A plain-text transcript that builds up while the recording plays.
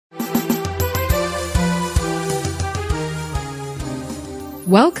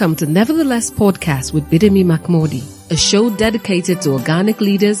Welcome to NeverTheLess podcast with Bidemi Mark-Mordi, a show dedicated to organic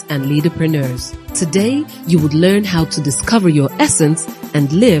leaders and leaderpreneurs. Today, you would learn how to discover your essence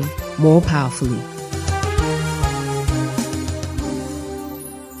and live more powerfully.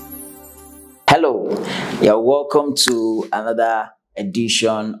 Hello, you're welcome to another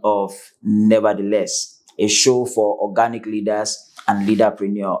edition of NeverTheLess, a show for organic leaders and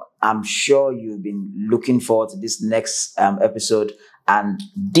leaderpreneur. I'm sure you've been looking forward to this next episode, and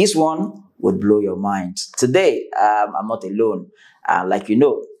this one would blow your mind. Today, I'm not alone. Like you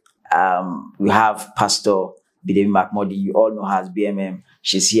know, we have Pastor Bidemi Mark-Mordi. You all know her as BMM.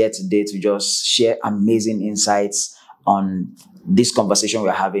 She's here today to just share amazing insights on this conversation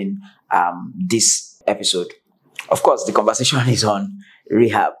we're having this episode. Of course, the conversation is on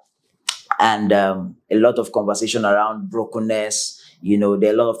rehab, and a lot of conversation around brokenness. You know, there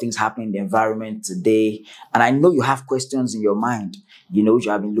are a lot of things happening in the environment today. And I know you have questions in your mind, you know, which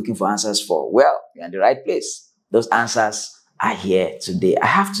you have been looking for answers for. Well, you're in the right place. Those answers are here today. I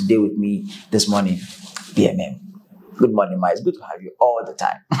have today with me this morning, BMM. Good morning, Ma. It's good to have you all the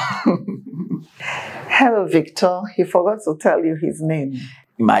time. Hello, Victor. He forgot to tell you his name.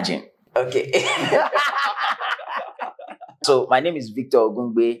 Imagine. Okay. So my name is Victor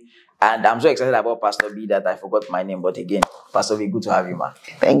Ogungbe. And I'm so excited about Pastor B that I forgot my name. But again, Pastor B, good to have you, man.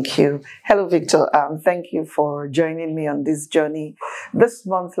 Thank you. Hello, Victor. Thank you for joining me on this journey. This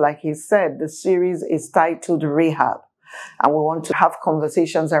month, like he said, the series is titled Rehab. And we want to have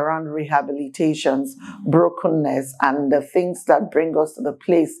conversations around rehabilitations, brokenness, and the things that bring us to the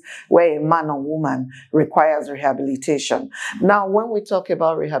place where a man or woman requires rehabilitation. Now, when we talk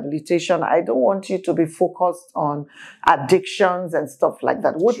about rehabilitation, I don't want you to be focused on addictions and stuff like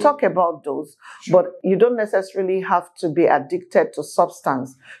that. We'll talk about those, but you don't necessarily have to be addicted to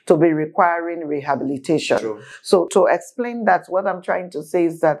substance to be requiring rehabilitation. So to explain that, what I'm trying to say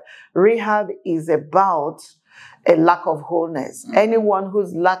is that rehab is about a lack of wholeness. Anyone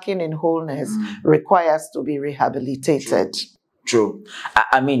who's lacking in wholeness requires to be rehabilitated. True.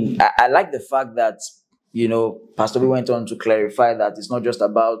 I mean, I like the fact that, you know, Pastor B went on to clarify that it's not just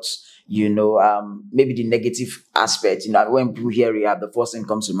about, you know, maybe the negative aspect. You know, when people hear rehab, the first thing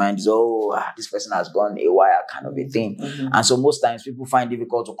comes to mind is, this person has gone AWOL kind of a thing. And so most times people find it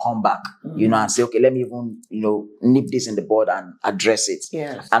difficult to come back, you know, and say, okay, let me even, you know, nip this in the bud and address it.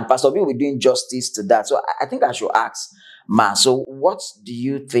 Yes. And Pastor B will be doing justice to that. So I think I should ask, Ma, so what do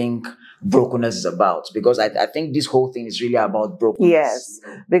you think brokenness is about? Because I think this whole thing is really about brokenness. Yes,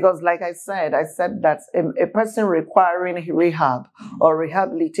 because like I said that a person requiring rehab or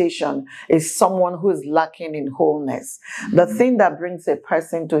rehabilitation is someone who is lacking in wholeness. The thing that brings a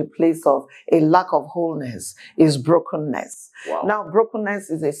person to a place of a lack of wholeness is brokenness. Wow. Now,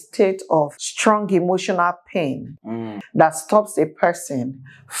 brokenness is a state of strong emotional pain that stops a person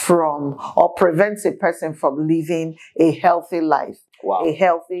from or prevents a person from living a healthy life. Wow. A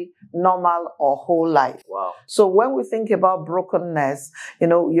healthy, normal, or whole life. Wow. So when we think about brokenness, you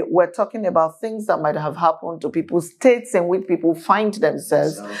know, we're talking about things that might have happened to people, states in which people find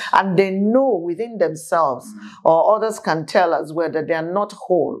themselves, and they know within themselves, or others can tell us whether they are not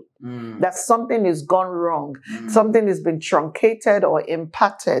whole. That something is gone wrong. Something has been truncated or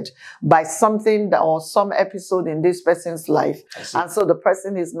impacted by something or some episode in this person's life. And so the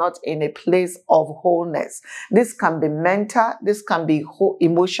person is not in a place of wholeness. This can be mental, this can be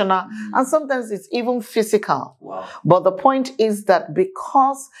emotional, and sometimes it's even physical. Wow. But the point is that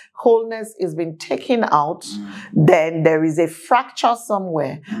because wholeness is being taken out, then there is a fracture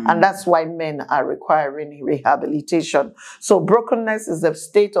somewhere. And that's why men are requiring rehabilitation. So brokenness is a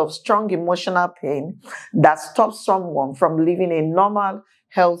state of strong emotional pain that stops someone from living a normal,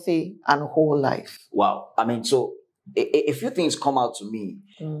 healthy, and whole life. Wow. I mean, so a few things come out to me.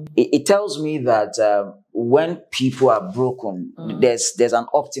 It tells me that when people are broken, there's an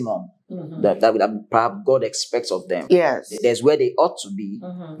optimum that perhaps God expects of them. Yes. There's where they ought to be,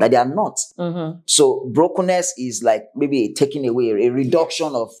 that they are not. So brokenness is like maybe a taking away, a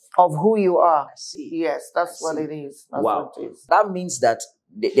reduction of who you are. I see. Yes, that's what it is. That's Wow. what it is. That means that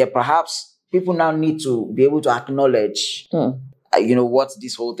there perhaps people now need to be able to acknowledge you know, what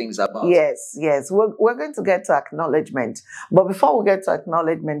this whole thing is about. Yes. We're going to get to acknowledgement. But before we get to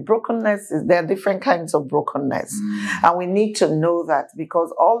acknowledgement, there are different kinds of brokenness. And we need to know that,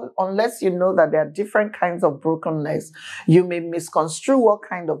 because unless you know that there are different kinds of brokenness, you may misconstrue what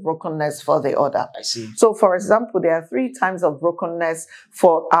kind of brokenness for the other. I see. So, for example, there are 3 types of brokenness.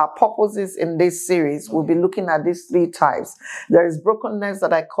 For our purposes in this series, we'll be looking at these 3 types. There is brokenness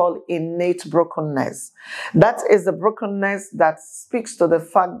that I call innate brokenness. That is the brokenness that speaks to the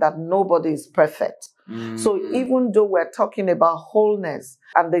fact that nobody is perfect. So even though we're talking about wholeness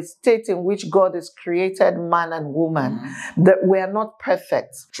and the state in which God has created man and woman, that we are not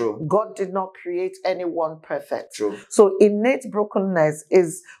perfect. True. God did not create anyone perfect. True. So innate brokenness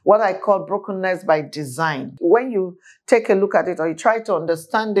is what I call brokenness by design. When you take a look at it or you try to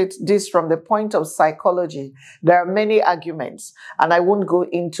understand this from the point of psychology, there are many arguments, and I won't go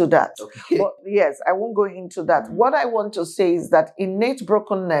into that. Okay. But yes, I won't go into that. What I want to say is that innate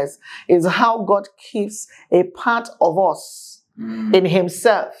brokenness is how God keeps a part of us in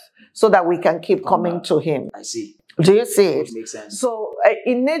himself so that we can keep coming to him. I see. Do you see it? Which makes sense. So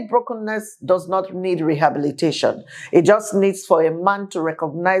innate brokenness does not need rehabilitation. It just needs for a man to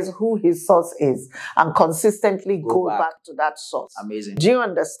recognize who his source is and consistently go back to that source. Amazing. Do you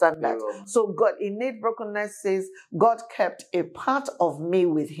understand that? Very well. So God, innate brokenness says God kept a part of me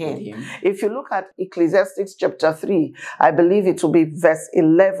with him. If you look at Ecclesiastes chapter 3, I believe it will be verse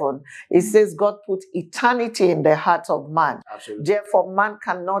 11. It says God put eternity in the heart of man. Absolutely. Therefore, man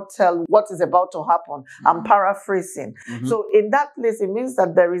cannot tell what is about to happen. I'm paraphrasing. So in that place, it means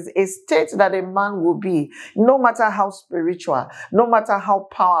that there is a state that a man will be, no matter how spiritual, no matter how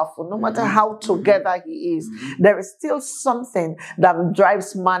powerful, no matter how together he is, there is still something that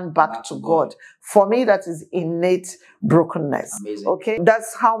drives man back to God. For me, that is innate brokenness. Amazing. Okay,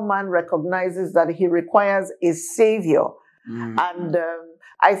 that's how man recognizes that he requires a savior. And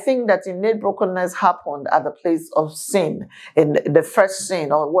I think that innate brokenness happened at the place of sin, in the first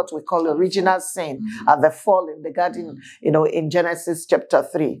sin, or what we call original sin, at the fall in the garden, in Genesis chapter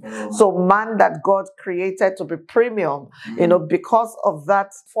 3. So man that God created to be premium, because of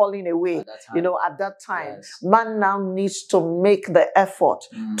that falling away, at that time, man now needs to make the effort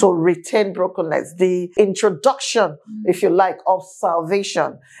to retain brokenness. The introduction, if you like, of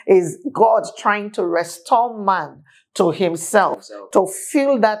salvation is God trying to restore man to himself, to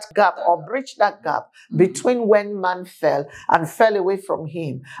fill that gap or bridge that gap between when man fell and fell away from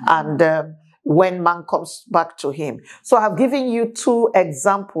him and when man comes back to him. So I've given you two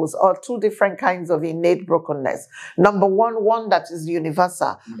examples or two different kinds of innate brokenness. Number one that is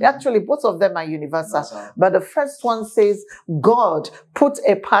universal. Actually, both of them are universal. But the first one says God put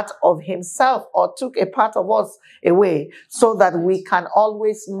a part of himself or took a part of us away so that we can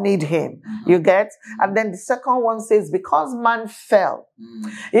always need him. You get? And then the second one says because man fell,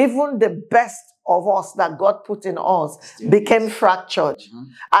 even the best of us that God put in us became fractured.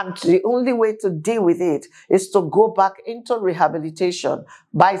 And the only way to deal with it is to go back into rehabilitation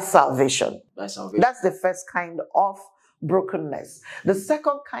by salvation. That's the first kind of brokenness. The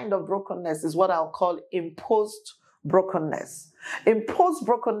second kind of brokenness is what I'll call imposed brokenness. Imposed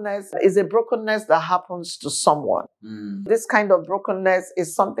brokenness is a brokenness that happens to someone. This kind of brokenness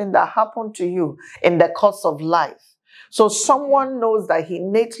is something that happened to you in the course of life. So someone knows that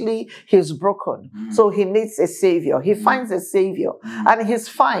innately he's broken. So he needs a savior. He finds a savior and he's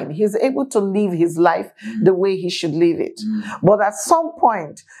fine. He's able to live his life the way he should live it. But at some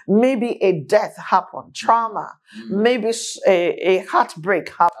point, maybe a death happened, trauma, maybe a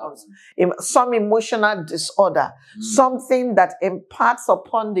heartbreak happens, some emotional disorder, something that imparts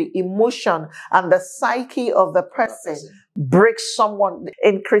upon the emotion and the psyche of the person. Breaks someone.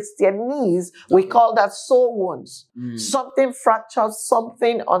 In Christianese, we call that soul wounds. Something fractures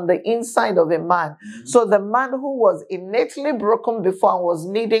something on the inside of a man. So the man who was innately broken before and was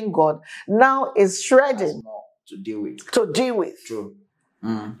needing God now is shredding to deal with. True.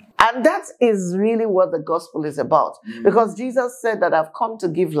 And that is really what the gospel is about. Because Jesus said that I've come to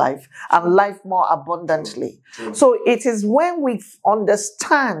give life and life more abundantly. True. So it is when we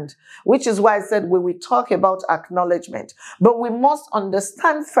understand, which is why I said when we talk about acknowledgement, but we must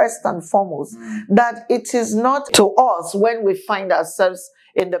understand first and foremost that it is not to us when we find ourselves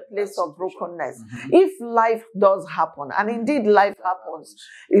in the place of brokenness. If life does happen, and indeed life happens,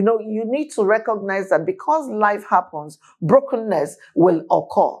 you need to recognize that because life happens, brokenness will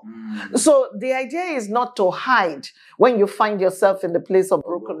occur. So the idea is not to hide when you find yourself in the place of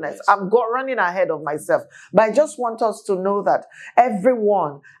brokenness. I'm running ahead of myself, but I just want us to know that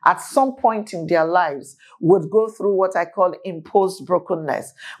everyone at some point in their lives would go through what I call imposed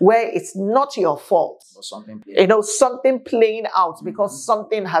brokenness, where it's not your fault. Something playing out because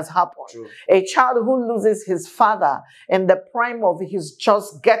something has happened. True. A child who loses his father in the prime of his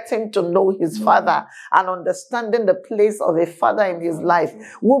just getting to know his father and understanding the place of a father in his life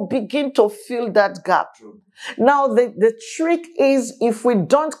will begin to fill that gap. True. Now, the trick is, if we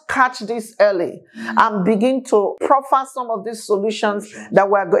don't catch this early and begin to proffer some of these solutions that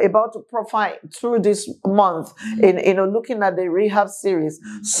we're about to proffer through this month, in looking at the rehab series,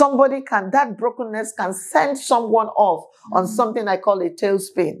 that brokenness can send someone off on something I call a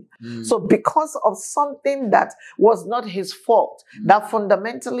tailspin. So because of something that was not his fault, that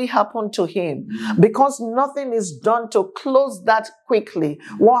fundamentally happened to him, because nothing is done to close that quickly,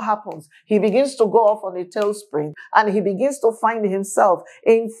 what happens? He begins to go off on a tailspin, and he begins to find himself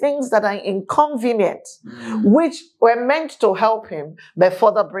in things that are inconvenient, which were meant to help him, but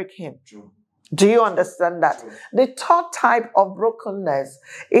further break him. True. Do you understand that? True. The third type of brokenness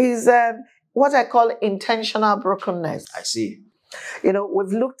is what I call intentional brokenness. I see.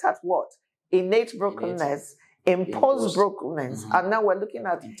 We've looked at what? Innate brokenness, imposed brokenness, and now we're looking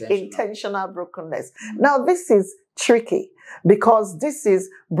at intentional brokenness. Now, this is tricky because this is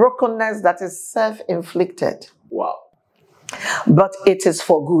brokenness that is self-inflicted. Wow. But it is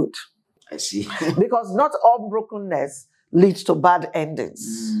for good. I see. Because not all brokenness leads to bad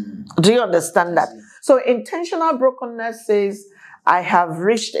endings. Do you understand that? So intentional brokenness says, I have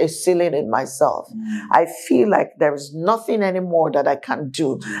reached a ceiling in myself. I feel like there is nothing anymore that I can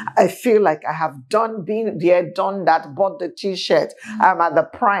do. I feel like I have been there, done that, bought the t-shirt. I'm at the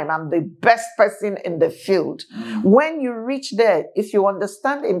prime. I'm the best person in the field. When you reach there, if you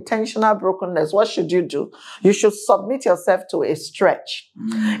understand intentional brokenness, what should you do? You should submit yourself to a stretch.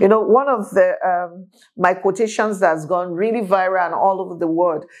 One of my quotations that's gone really viral and all over the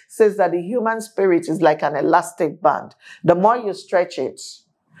world says that the human spirit is like an elastic band. The more you stretch it,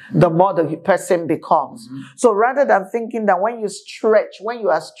 the more the person becomes. So rather than thinking that when you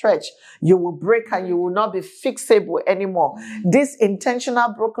are stretched, you will break and you will not be fixable anymore, this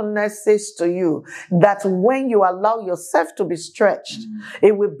intentional brokenness says to you that when you allow yourself to be stretched,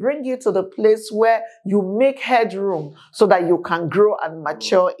 it will bring you to the place where you make headroom so that you can grow and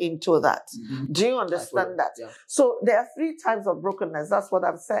mature into that. Do you understand that? Yeah. So there are 3 types of brokenness. That's what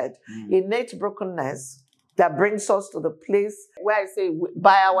I've said. Innate brokenness, that brings us to the place where I say,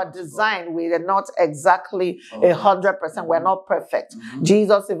 by our design, we are not exactly 100%. We're not perfect.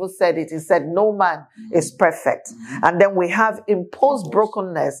 Jesus even said it. He said, no man is perfect. And then we have imposed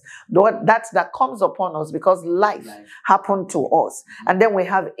brokenness that comes upon us because life happened to us. And then we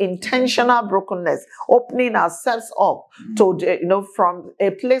have intentional brokenness, opening ourselves up to, from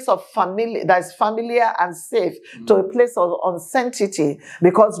a place of family that is familiar and safe to a place of uncertainty,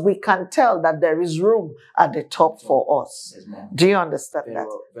 because we can tell that there is room at the top for us. Yes, do you understand very that?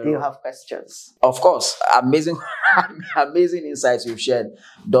 Well, do you well. have questions? Of course. Amazing, amazing insights you've shared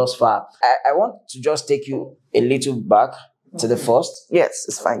thus far. I want to just take you a little back to the first. Yes,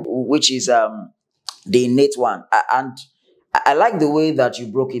 it's fine. Which is the innate one. And I like the way that you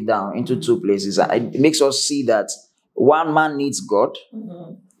broke it down into 2 places. It makes us see that one man needs God,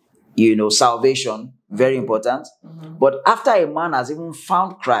 salvation, very important. But after a man has even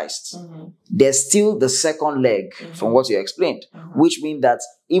found Christ, there's still the second leg from what you explained, which means that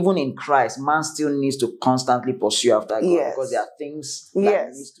even in Christ, man still needs to constantly pursue after God, because there are things that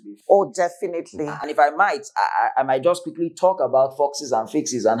needs to be fixed. Oh, definitely. And if I might, I might just quickly talk about foxes and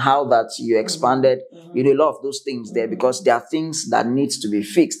fixes and how that you expanded, a lot of those things there, because there are things that needs to be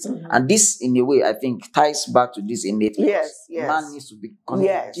fixed. And this, in a way, I think ties back to this innate. Yes. Man needs to be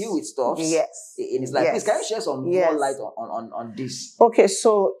deal with stuff. Yes. And it's like, please, can you share some more light on this? Okay,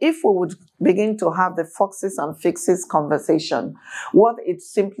 so if we would begin to have the foxes and fixes conversation, what it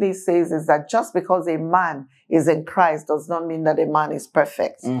simply says is that just because a man is in Christ does not mean that a man is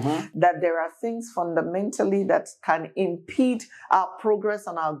perfect. That there are things fundamentally that can impede our progress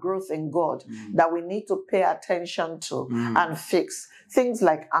and our growth in God that we need to pay attention to and fix. Things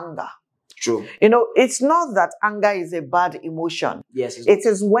like anger. True. It's not that anger is a bad emotion. Yes. It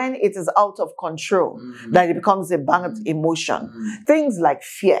is when it is out of control that it becomes a bad emotion. Things like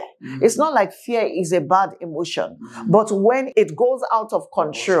fear. It's not like fear is a bad emotion, but when it goes out of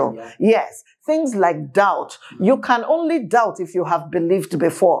control, yes. Things like doubt. You can only doubt if you have believed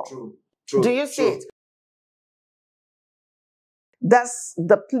before. True. Do you see it? That's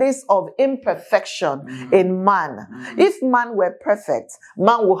the place of imperfection in man. If man were perfect,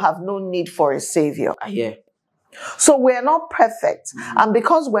 man would have no need for a savior. So we're not perfect. And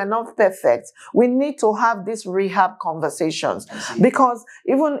because we're not perfect, we need to have these rehab conversations. Because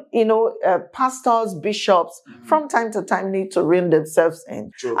even, pastors, bishops, from time to time need to reel themselves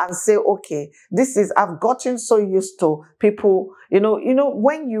in and say, okay, I've gotten so used to people,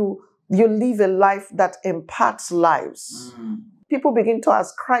 when you live a life that impacts lives, people begin to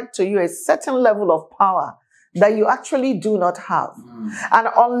ascribe to you a certain level of power that you actually do not have. And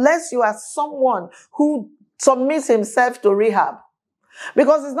unless you are someone who submit himself to rehab.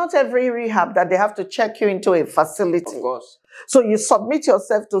 Because it's not every rehab that they have to check you into a facility. Of course. So you submit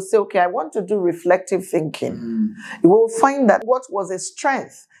yourself to say, okay, I want to do reflective thinking. You will find that what was a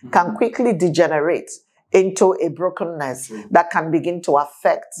strength can quickly degenerate into a brokenness that can begin to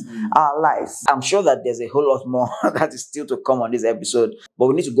affect our lives. I'm sure that there's a whole lot more that is still to come on this episode, but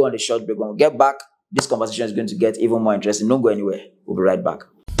we need to go on a short break. When we get back, this conversation is going to get even more interesting. Don't go anywhere. We'll be right back.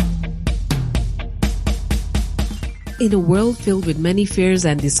 In a world filled with many fears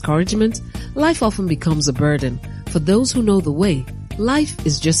and discouragement, life often becomes a burden. For those who know the way, life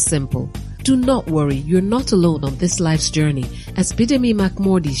is just simple. Do not worry, you're not alone on this life's journey, as Bidemi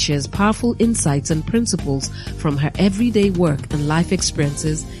Mark-Mordi shares powerful insights and principles from her everyday work and life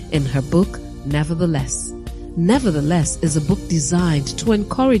experiences in her book, NeverTheLess. NeverTheLess is a book designed to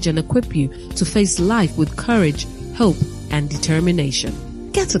encourage and equip you to face life with courage, hope, and determination.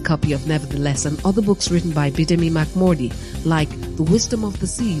 Get a copy of NeverTheLess and other books written by Bidemi Mark-Mordi, like The Wisdom of the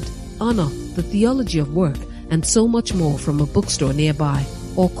Seed, Honor, The Theology of Work, and so much more from a bookstore nearby,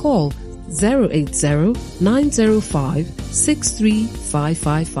 or call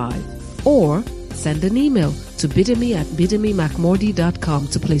 080-905-63555, or send an email to bidemi@bidemimarkmordi.com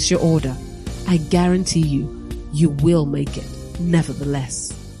to place your order. I guarantee you will make it.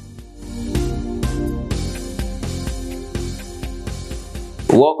 NeverTheLess.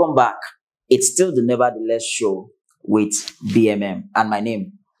 Welcome back. It's still the NeverTheLess show with BMM, and my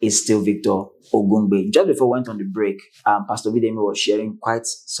name is still Victor Ogungbe. Just before we went on the break, Pastor Bidemi was sharing quite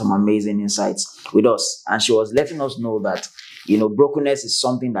some amazing insights with us, and she was letting us know that, brokenness is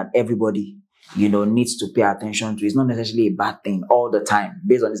something that everybody, needs to pay attention to. It's not necessarily a bad thing all the time,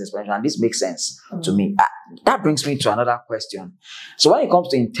 based on this explanation, and this makes sense to me. That brings me to another question. So when it comes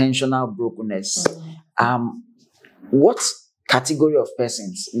to intentional brokenness, what category of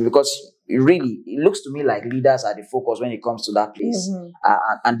persons, because really it looks to me like leaders are the focus when it comes to that place,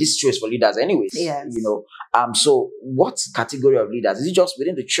 and this show is for leaders anyways. Yes. So what category of leaders? Is it just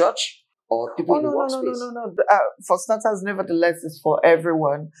within the church or people in the workspace? No. For starters, NeverTheLess is for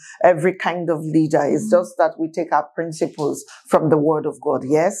everyone, every kind of leader. It's just that we take our principles from the Word of God.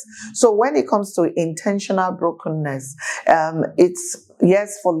 Yes. So when it comes to intentional brokenness, it's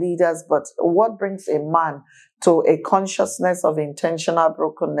yes for leaders, but what brings a man to a consciousness of intentional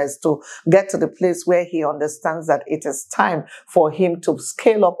brokenness, to get to the place where he understands that it is time for him to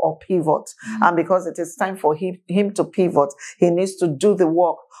scale up or pivot. And because it is time for him to pivot, he needs to do the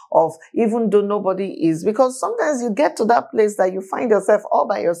work of, even though nobody is, because sometimes you get to that place that you find yourself all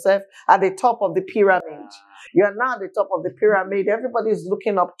by yourself at the top of the pyramid. You are now at the top of the pyramid. Everybody is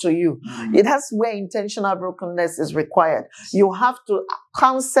looking up to you. That's where intentional brokenness is required. You have to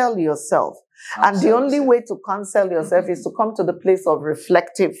counsel yourself. And the only way to counsel yourself is to come to the place of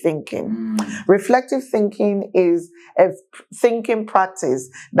reflective thinking. Reflective thinking is a thinking practice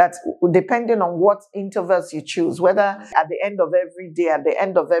that, depending on what intervals you choose, whether at the end of every day, at the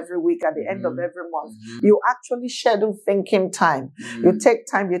end of every week, at the end of every month, you actually schedule thinking time. You take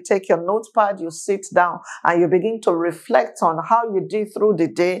time, you take your notepad, you sit down, and you begin to reflect on how you did through the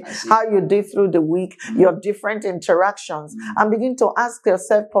day, how you did through the week, your different interactions, and begin to ask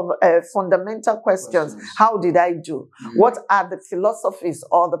yourself fundamental questions. How did I do? What are the philosophies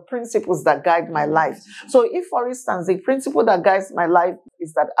or the principles that guide my life? So if, for instance, the principle that guides my life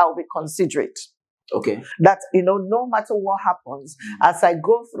is that I'll be considerate. Okay. That, no matter what happens, as I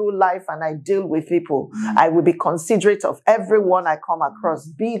go through life and I deal with people, I will be considerate of everyone I come across,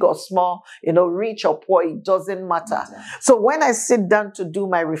 big or small, rich or poor, it doesn't matter. So when I sit down to do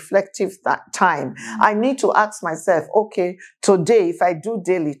my reflective time, I need to ask myself, okay, today, if I do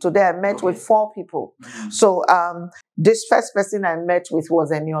daily, today I met with 4 people. So, this first person I met with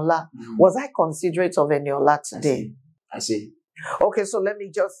was Eniola. Was I considerate of Eniola today? I see. Okay, so let me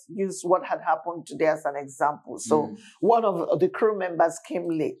just use what had happened today as an example. So one of the crew members came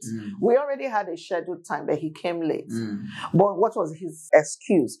late. We already had a scheduled time, but he came late. But what was his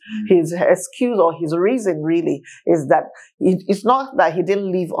excuse? His excuse, or his reason really, is that it's not that he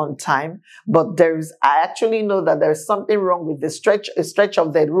didn't leave on time, but I actually know that there's something wrong with the stretch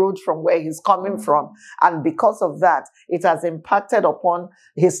of the road from where he's coming from. And because of that, it has impacted upon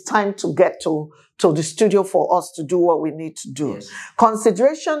his time to get to the studio for us to do what we need to do. Yes.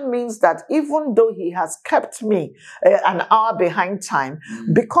 Consideration means that even though he has kept me an hour behind time,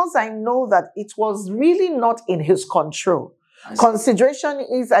 because I know that it was really not in his control. Consideration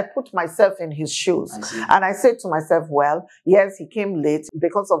is I put myself in his shoes. And I say to myself, well, yes, he came late.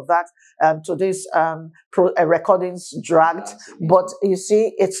 Because of that, today's recordings dragged. But you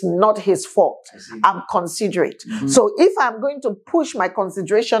see, it's not his fault. I'm considerate. So if I'm going to push my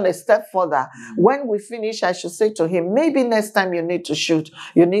consideration a step further, when we finish, I should say to him, maybe next time you need to shoot,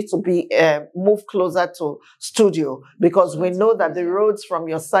 you need to be move closer to studio, because we know that the roads from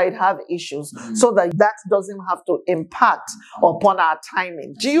your side have issues, so that doesn't have to impact upon our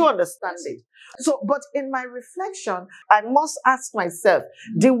timing. Do you understand it? So, but in my reflection, I must ask myself,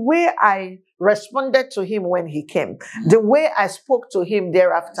 the way I responded to him when he came, the way I spoke to him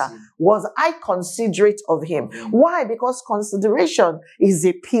thereafter, was I considerate of him? Why? Because consideration is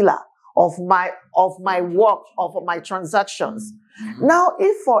a pillar of my work, of my transactions. Now,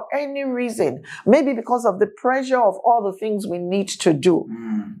 if for any reason, maybe because of the pressure of all the things we need to do,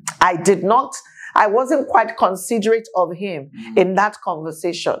 I wasn't quite considerate of him in that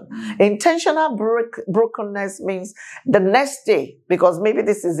conversation. Intentional brokenness means the next day, because maybe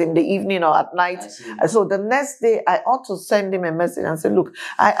this is in the evening or at night. So the next day, I ought to send him a message and say, look,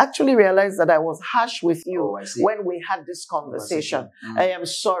 I actually realized that I was harsh with you when we had this conversation. I am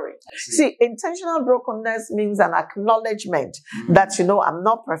sorry. See, intentional brokenness means an acknowledgement that, you know, I'm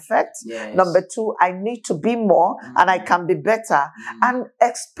not perfect. Number two, I need to be more and I can be better. And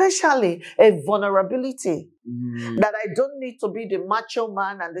especially a vulnerability. That I don't need to be the macho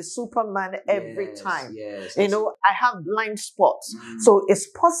man and the superman every time. You know, I have blind spots. So it's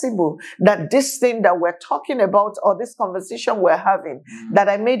possible that this thing that we're talking about, or this conversation we're having, that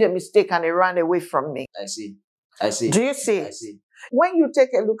I made a mistake and it ran away from me. I see. Do you see? When you take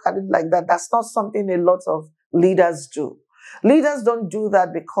a look at it like that, that's not something a lot of leaders do. Leaders don't do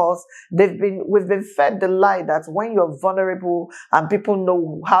that because we've been fed the lie that when you're vulnerable and people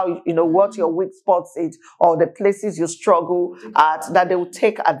know how, you know, what your weak spots is or the places you struggle at, that they will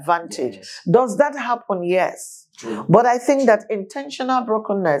take advantage. Does that happen? Yes. True. But I think that intentional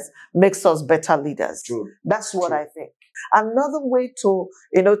brokenness makes us better leaders. That's what I think. Another way to,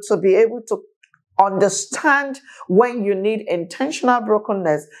 you know, to be able to understand when you need intentional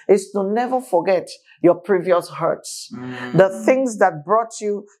brokenness is to never forget your previous hurts. The things that brought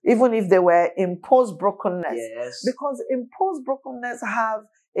you, even if they were imposed brokenness. Because imposed brokenness have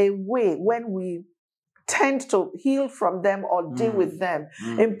a way when we tend to heal from them or deal with them.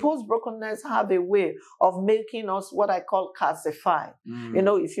 Imposed brokenness have a way of making us what I call calcify. You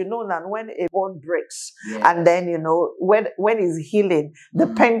know, if you know that when a bone breaks and then, you know, when it's healing,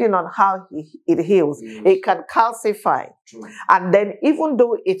 depending on how it heals, it can calcify. And then even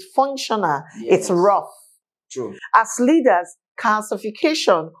though it's functional, it's rough. As leaders,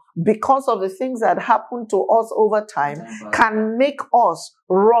 calcification, because of the things that happen to us over time, can make us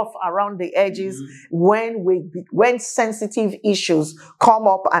rough around the edges when sensitive issues come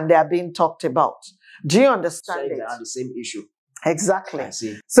up and they are being talked about. Do you understand it? They are the same issue. Exactly.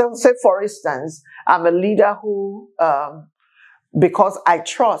 So say, for instance, I'm a leader who, because I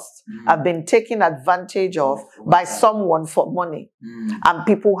trust, I've been taken advantage of by someone for money. And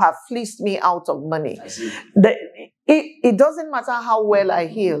people have fleeced me out of money. It doesn't matter how well I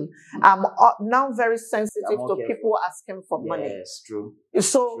heal. I'm now very sensitive to people asking for money.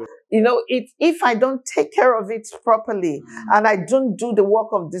 So, you know, if I don't take care of it properly and I don't do the work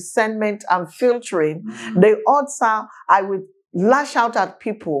of discernment and filtering, the odds are I would lash out at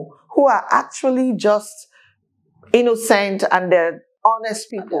people who are actually just innocent and they're honest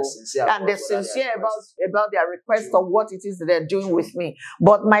people and they're sincere about their request of what it is that they're doing with me.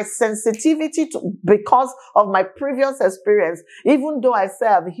 But my sensitivity because of my previous experience, even though I say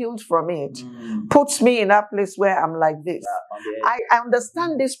I've healed from it, puts me in that place where I'm like this. I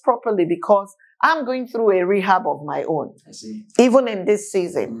understand this properly because I'm going through a rehab of my own, even in this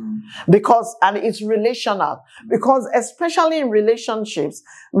season, and it's relational, because especially in relationships,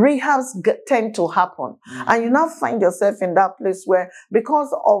 rehabs tend to happen. And you now find yourself in that place where,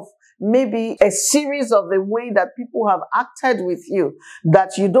 because of maybe a series of the way that people have acted with you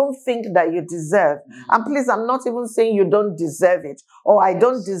that you don't think that you deserve. And please, I'm not even saying you don't deserve it or I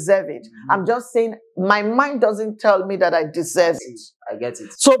don't deserve it. I'm just saying my mind doesn't tell me that I deserve it. I get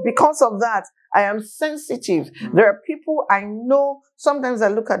it. So because of that, I am sensitive. There are people I know, sometimes I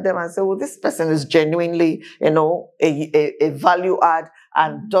look at them and say, well, this person is genuinely, you know, a value add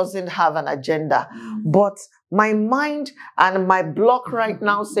and doesn't have an agenda. But my mind and my block right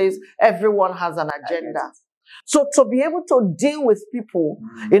now says everyone has an agenda. So to be able to deal with people,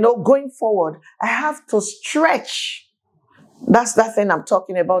 you know, going forward, I have to stretch That's that thing I'm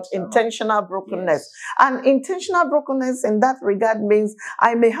talking about, intentional brokenness. Yes. And intentional brokenness in that regard means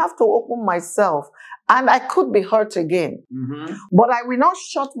I may have to open myself and I could be hurt again. But I will not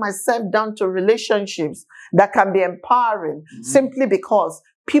shut myself down to relationships that can be empowering simply because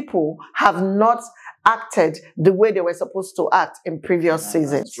people have not acted the way they were supposed to act in previous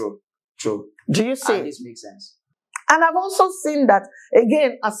seasons. True. Do you see? This makes sense. And I've also seen that,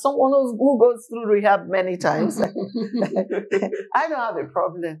 again, as someone who goes through rehab many times, I don't have a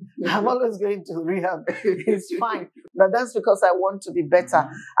problem. I'm always going to rehab. It's fine. But that's because I want to be better.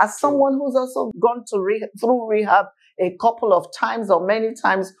 As someone who's also gone through rehab a couple of times or many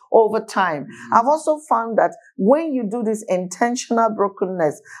times over time, I've also found that when you do this intentional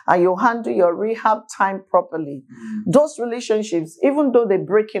brokenness and you handle your rehab time properly, those relationships, even though they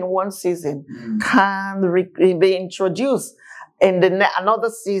break in one season, can be introduced in another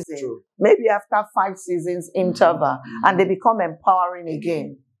season, maybe after 5 seasons interval, and they become empowering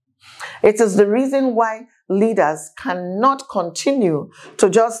again. It is the reason why leaders cannot continue to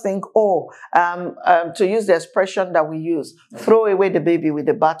just think, to use the expression that we use, throw away the baby with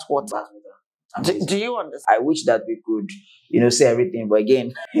the bathwater. Do you understand? I wish that we could, say everything, but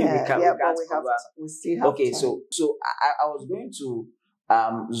again, we still have time. So I was going to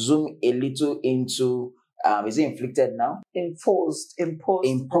zoom a little into, is it inflicted now? Imposed.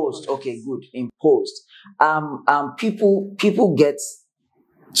 Okay, good. Imposed. People get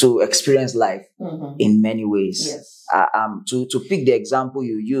to experience life in many ways. Yes. To pick the example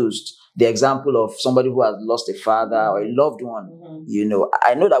you used, the example of somebody who has lost a father or a loved one,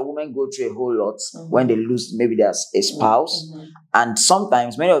 I know that women go through a whole lot when they lose maybe their a spouse, and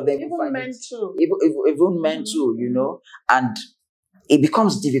sometimes many of them even men too. Even men too, and it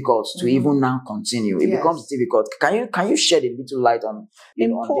becomes difficult to even now continue. It becomes difficult. Can you shed a little light on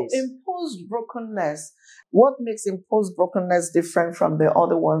on this? Imposed brokenness. What makes imposed brokenness different from the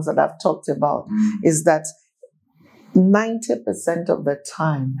other ones that I've talked about is that 90% of the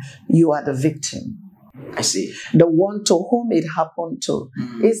time you are the victim. I see. The one to whom it happened to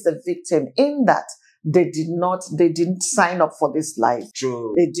is the victim, in that they didn't sign up for this life.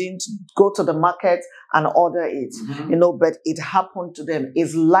 True. They didn't go to the market and order it, but it happened to them.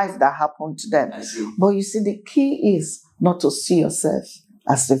 It's life that happened to them. I see. But you see, the key is not to see yourself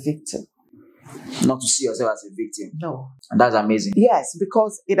as the victim. Not to see yourself as a victim. No. And that's amazing. Yes,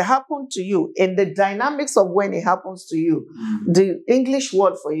 because it happened to you. In the dynamics of when it happens to you, the English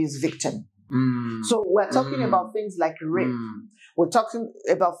word for you is victim. So we're talking about things like rape. We're talking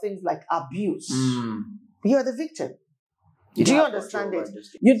about things like abuse. You're the victim. Do you understand it?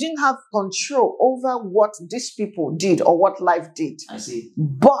 You didn't have control over what these people did or what life did. I see.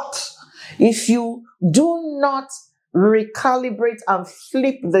 But if you do not recalibrate and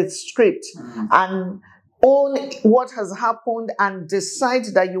flip the script and own what has happened and decide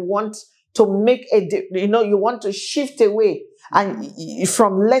that you want to make you want to shift away and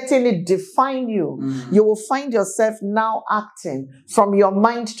from letting it define you, you will find yourself now acting from your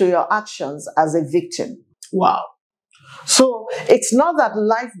mind to your actions as a victim. Wow. So it's not that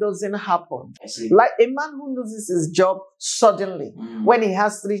life doesn't happen. Like a man who loses his job suddenly when he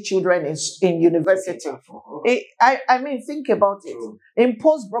has 3 children in university. I mean, think about it.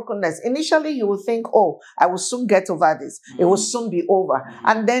 Imposed brokenness. Initially, he will think, I will soon get over this. It will soon be over.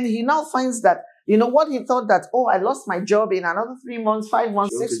 And then he now finds that, what he thought that, I lost my job in another 3 months, 5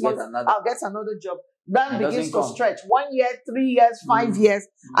 months, 6 months, I'll get another job. That begins to stretch. 1 year, 3 years, 5 years.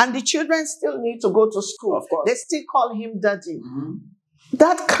 And the children still need to go to school. Of course. They still call him daddy.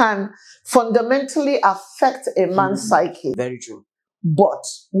 That can fundamentally affect a man's psyche. Very true. But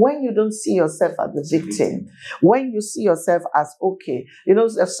when you don't see yourself as the victim, when you see yourself as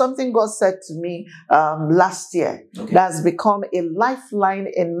there's something God said to me last year that has become a lifeline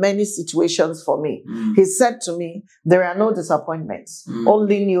in many situations for me. He said to me, there are no disappointments,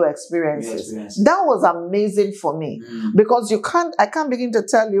 only new experiences. That was amazing for me because I can't begin to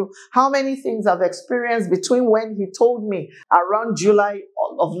tell you how many things I've experienced between when he told me around July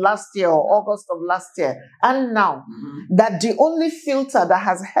of last year or August of last year and now, that the only filter that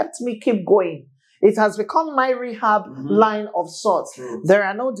has helped me keep going, it has become my rehab line of sorts. There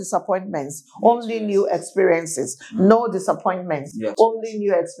are no disappointments, only new experiences. No disappointments, only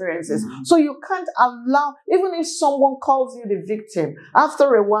new experiences. So you can't allow, even if someone calls you the victim,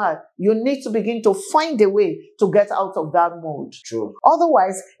 after a while, you need to begin to find a way to get out of that mode. True.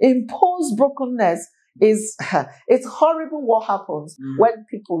 Otherwise, imposed brokenness it's horrible what happens when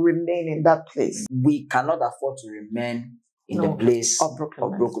people remain in that place. We cannot afford to remain in the place of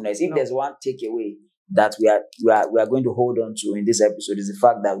brokenness. If there's one takeaway that we are going to hold on to in this episode, is the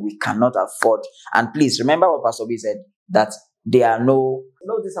fact that we cannot afford. And please remember what Pastor B said, that there are no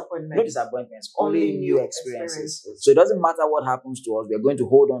disappointments. only new experiences. So it doesn't matter what happens to us, we're going to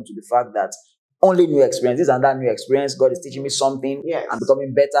hold on to the fact that only new experiences, and that new experience, God is teaching me something. Yes. I'm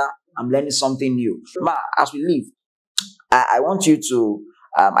becoming better. I'm learning something new. Ma, as we leave, I want you to,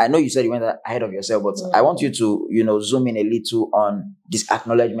 I know you said you went ahead of yourself, but I want you to, zoom in a little on this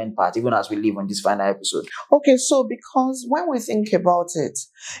acknowledgement part, even as we leave on this final episode. Okay, so because when we think about it,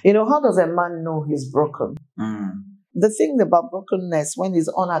 how does a man know he's broken? The thing about brokenness, when it's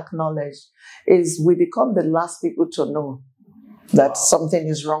unacknowledged, is we become the last people to know that something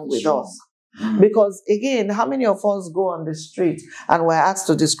is wrong with us. Because again, how many of us go on the street and we're asked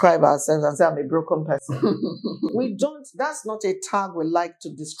to describe ourselves and say, I'm a broken person? We don't, that's not a tag we like to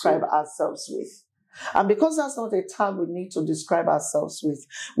describe ourselves with. And because that's not a tag we need to describe ourselves with,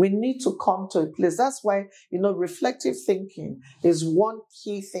 we need to come to a place. That's why, reflective thinking is one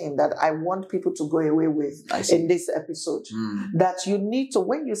key thing that I want people to go away with in this episode. That you need to,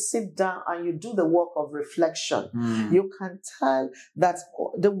 when you sit down and you do the work of reflection, you can tell that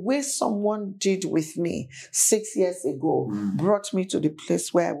the way someone did with me 6 years ago brought me to the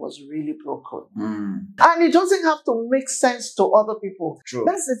place where I was really broken. And it doesn't have to make sense to other people. True.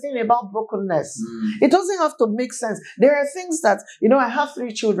 That's the thing about brokenness. It doesn't have to make sense. There are things that, I have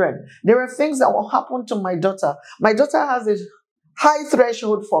 3 children. There are things that will happen to my daughter. My daughter has a high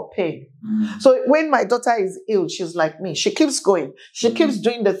threshold for pain. So when my daughter is ill, she's like me. She keeps going. She keeps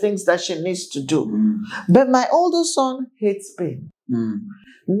doing the things that she needs to do. But my older son hates pain.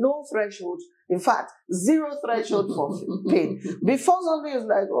 No threshold. In fact, 0 threshold for pain. Before something is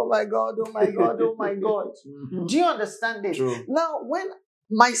like, oh my God, oh my God, oh my God. Do you understand it? True. Now, when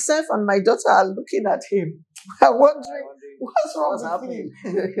myself and my daughter are looking at him, I'm wondering, what's wrong with him?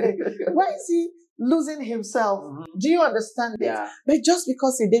 Why is he losing himself? Do you understand it? Yeah. But just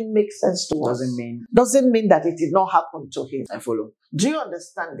because it didn't make sense to us doesn't mean that it did not happen to him. I follow. Do you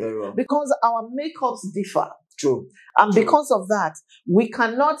understand it? Very well. Because our makeups differ. True. And because of that, we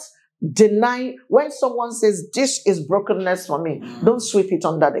cannot deny when someone says this is brokenness for me. Don't sweep it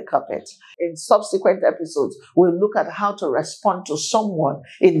under the carpet. In subsequent episodes, we'll look at how to respond to someone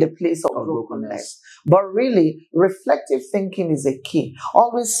in the place of brokenness. But really, reflective thinking is a key.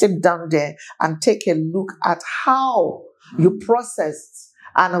 Always sit down there and take a look at how you processed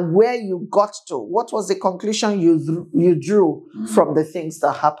and where you got to. What was the conclusion you drew from the things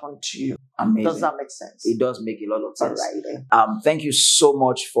that happened to you? Amazing. Does that make sense? It does make a lot of sense. All right. Thank you so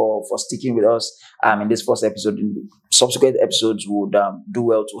much for sticking with us in this first episode. In the subsequent episodes, we would do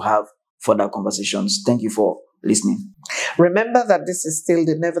well to have further conversations. Thank you for listening. Remember that this is still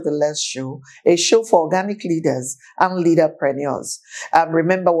the NeverTheLess show, a show for organic leaders and leaderpreneurs.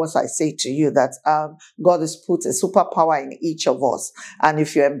 Remember what I say to you, that God has put a superpower in each of us. And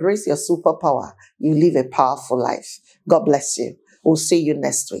if you embrace your superpower, you live a powerful life. God bless you. We'll see you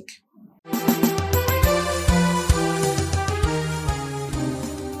next week.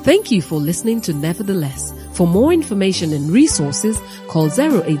 Thank you for listening to NeverTheLess. For more information and resources, call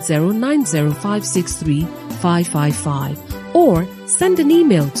 080-90563-555 or send an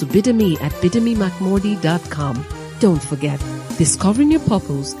email to bidemi@bidemimark.com. Don't forget, discovering your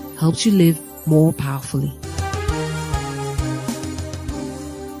purpose helps you live more powerfully.